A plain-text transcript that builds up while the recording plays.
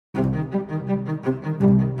Hello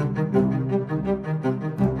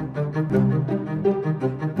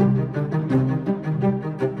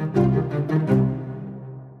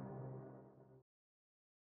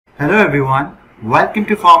everyone, welcome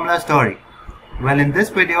to Formula Story. Well, in this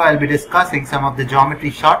video I'll be discussing some of the geometry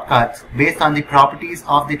shortcuts based on the properties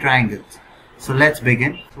of the triangles. So let's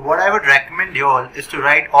begin. So what I would recommend you all is to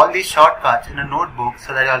write all these shortcuts in a notebook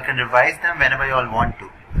so that you all can revise them whenever you all want to.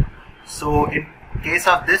 So in case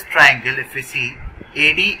of this triangle, if we see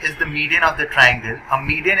AD is the median of the triangle. A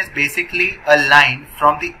median is basically a line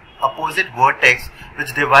from the opposite vertex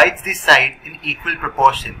which divides the side in equal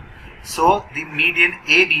proportion. So the median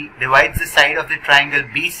AD divides the side of the triangle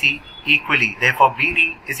BC equally. Therefore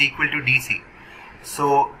BD is equal to DC.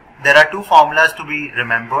 So there are two formulas to be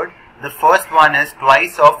remembered. The first one is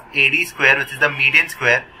twice of AD square, which is the median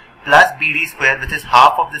square, plus BD square, which is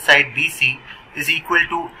half of the side BC, is equal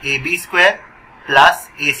to AB square plus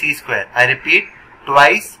AC square. I repeat,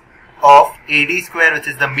 twice of AD square, which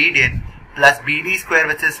is the median, plus BD square,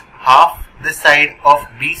 which is half the side of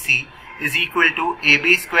BC, is equal to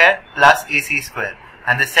AB square plus AC square.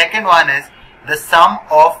 And the second one is the sum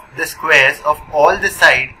of the squares of all the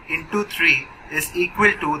side into 3 is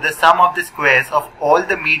equal to the sum of the squares of all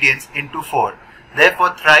the medians into 4.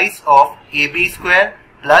 Therefore, thrice of AB square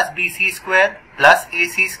plus BC square plus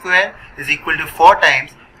AC square is equal to 4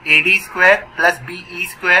 times AD square plus BE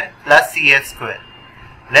square plus CF square.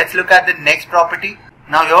 Let's look at the next property.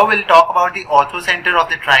 Now here we'll talk about the orthocenter of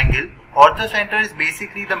the triangle. Orthocenter is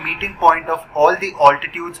basically the meeting point of all the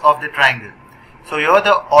altitudes of the triangle. So here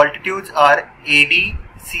the altitudes are AD,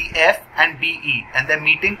 CF and BE, and the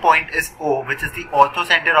meeting point is O, which is the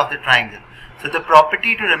orthocenter of the triangle. So the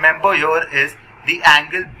property to remember here is the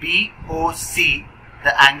angle BOC,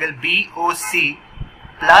 the angle BOC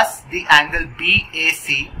plus the angle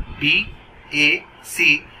BAC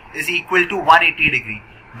is equal to 180 degree.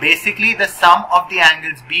 Basically, the sum of the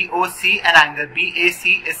angles BOC and angle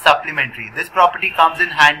BAC is supplementary. This property comes in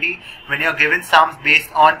handy when you are given sums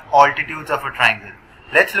based on altitudes of a triangle.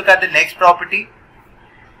 Let's look at the next property.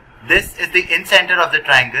 This is the incenter of the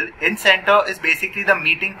triangle. Incenter is basically the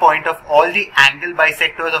meeting point of all the angle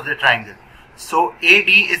bisectors of the triangle. So AD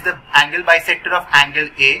is the angle bisector of angle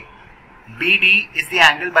A, BD is the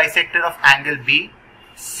angle bisector of angle B,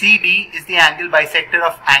 CD is the angle bisector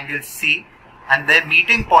of angle C, and their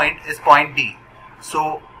meeting point is point D.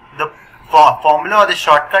 So the formula or the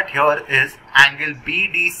shortcut here is angle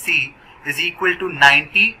BDC is equal to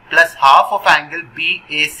 90 plus half of angle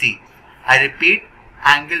BAC. I repeat,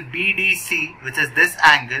 angle BDC, which is this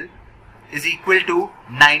angle, is equal to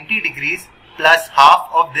 90 degrees plus half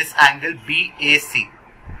of this angle BAC.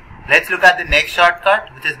 Let's look at the next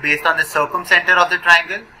shortcut, which is based on the circumcenter of the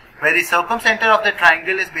triangle, where the circumcenter of the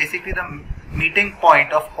triangle is basically the meeting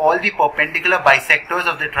point of all the perpendicular bisectors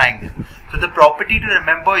of the triangle. So the property to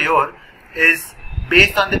remember here is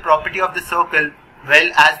based on the property of the circle.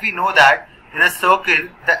 Well, as we know that in a circle,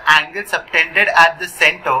 the angle subtended at the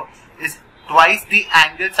center is twice the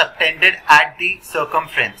angle subtended at the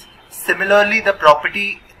circumference. Similarly, the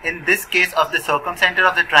property in this case of the circumcenter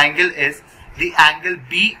of the triangle is the angle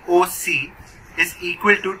BOC is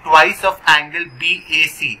equal to twice of angle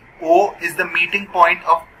BAC. O is the meeting point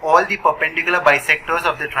of all the perpendicular bisectors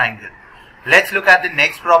of the triangle. Let's look at the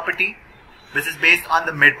next property, which is based on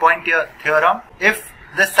the midpoint theorem. If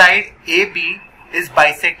the side AB is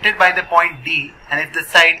bisected by the point D, and if the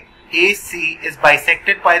side AC is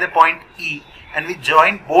bisected by the point E, and we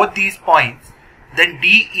join both these points, then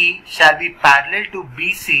DE shall be parallel to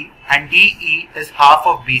BC and DE is half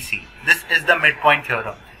of BC. This is the midpoint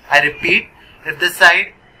theorem. I repeat, if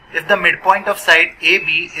the midpoint of side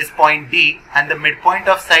AB is point D and the midpoint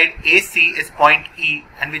of side AC is point E,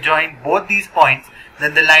 and we join both these points,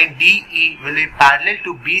 then the line DE will be parallel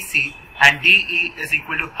to BC and DE is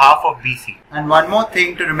equal to half of BC. And one more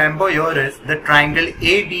thing to remember here is the triangle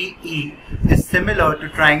ADE is similar to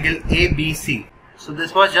triangle ABC. So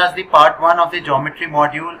this was just the part 1 of the geometry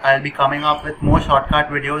module. I'll be coming up with more shortcut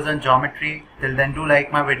videos on geometry. Till then, do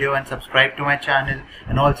like my video and subscribe to my channel,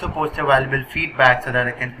 and also post your valuable feedback so that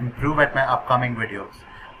I can improve at my upcoming videos.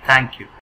 Thank you.